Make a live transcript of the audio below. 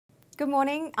Good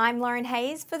morning, I'm Lauren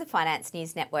Hayes for the Finance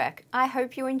News Network. I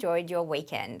hope you enjoyed your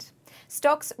weekend.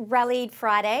 Stocks rallied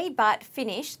Friday but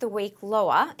finished the week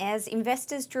lower as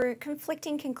investors drew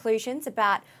conflicting conclusions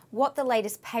about what the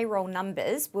latest payroll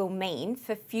numbers will mean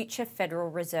for future Federal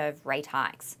Reserve rate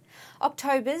hikes.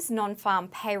 October's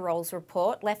nonfarm payrolls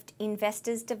report left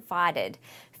investors divided,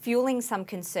 fueling some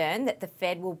concern that the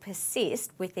Fed will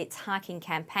persist with its hiking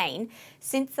campaign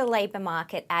since the labour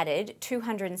market added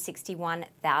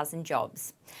 261,000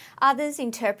 jobs. Others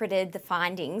interpreted the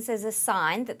findings as a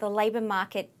sign that the labour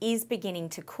market is beginning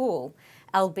to cool,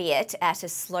 albeit at a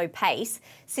slow pace,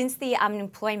 since the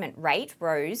unemployment rate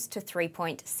rose to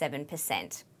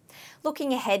 3.7%.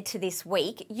 Looking ahead to this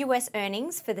week, US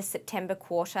earnings for the September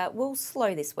quarter will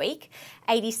slow this week.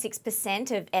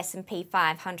 86% of S&P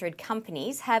 500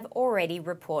 companies have already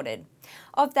reported.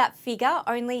 Of that figure,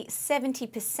 only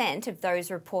 70% of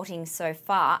those reporting so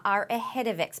far are ahead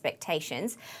of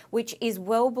expectations, which is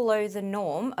well below the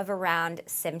norm of around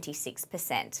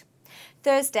 76%.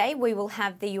 Thursday, we will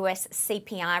have the US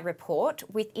CPI report,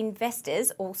 with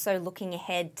investors also looking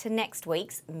ahead to next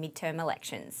week's midterm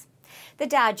elections. The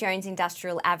Dow Jones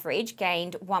Industrial Average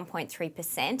gained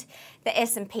 1.3%, the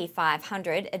S&P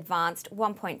 500 advanced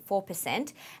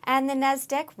 1.4%, and the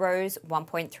Nasdaq rose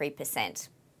 1.3%.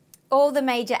 All the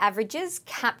major averages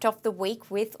capped off the week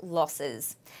with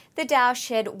losses. The Dow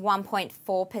shed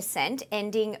 1.4%,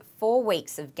 ending 4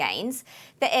 weeks of gains.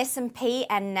 The S&P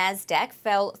and Nasdaq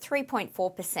fell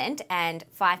 3.4% and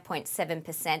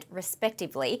 5.7%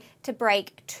 respectively to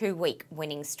break 2-week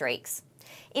winning streaks.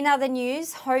 In other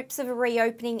news, hopes of a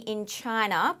reopening in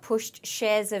China pushed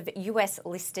shares of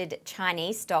US-listed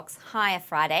Chinese stocks higher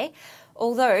Friday,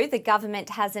 although the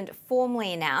government hasn't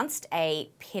formally announced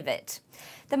a pivot.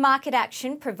 The market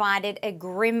action provided a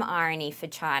grim irony for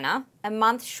China. A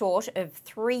month short of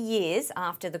 3 years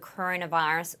after the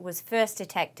coronavirus was first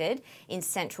detected in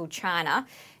central China,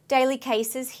 daily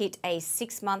cases hit a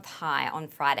 6-month high on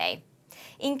Friday.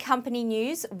 In company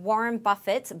news, Warren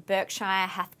Buffett's Berkshire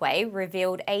Hathaway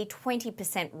revealed a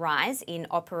 20% rise in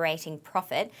operating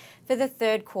profit for the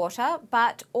third quarter,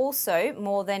 but also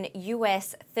more than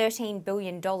US $13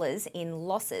 billion in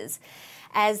losses,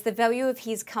 as the value of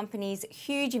his company's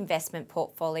huge investment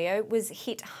portfolio was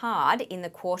hit hard in the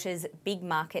quarter's big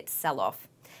market sell-off.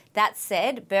 That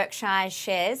said, Berkshire's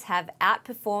shares have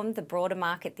outperformed the broader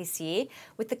market this year,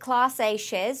 with the Class A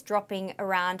shares dropping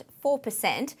around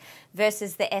 4%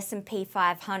 versus the S&P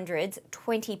 500's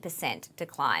 20%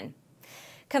 decline.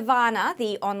 Carvana,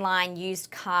 the online used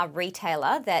car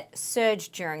retailer that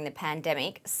surged during the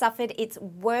pandemic, suffered its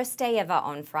worst day ever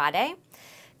on Friday.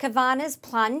 Carvana's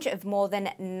plunge of more than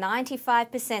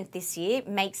 95% this year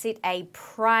makes it a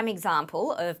prime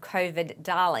example of COVID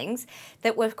darlings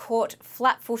that were caught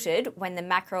flat-footed when the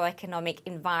macroeconomic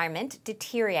environment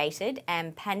deteriorated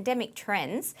and pandemic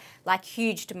trends, like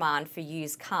huge demand for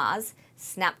used cars,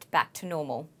 snapped back to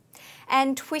normal.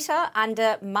 And Twitter,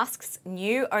 under Musk's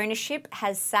new ownership,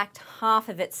 has sacked half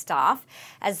of its staff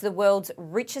as the world's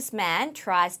richest man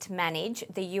tries to manage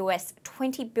the US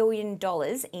 $20 billion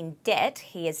in debt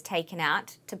he has taken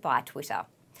out to buy Twitter.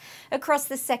 Across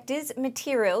the sectors,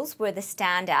 materials were the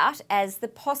standout as the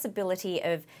possibility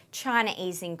of China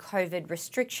easing COVID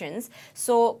restrictions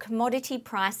saw commodity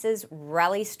prices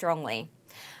rally strongly.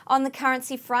 On the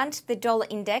currency front, the dollar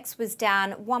index was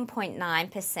down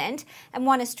 1.9% and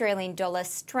one Australian dollar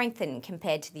strengthened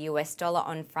compared to the US dollar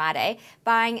on Friday,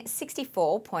 buying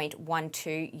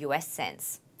 64.12 US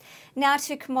cents. Now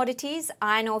to commodities,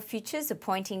 iron ore futures are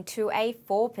pointing to a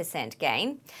 4%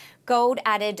 gain. Gold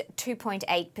added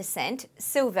 2.8%,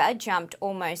 silver jumped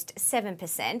almost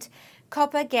 7%,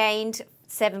 copper gained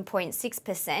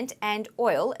 7.6% and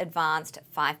oil advanced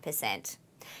 5%.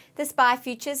 The SPI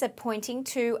futures are pointing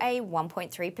to a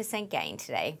 1.3% gain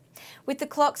today. With the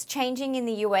clocks changing in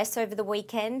the US over the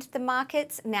weekend, the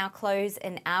markets now close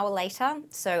an hour later,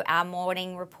 so our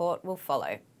morning report will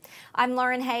follow. I'm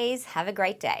Lauren Hayes. Have a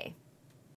great day.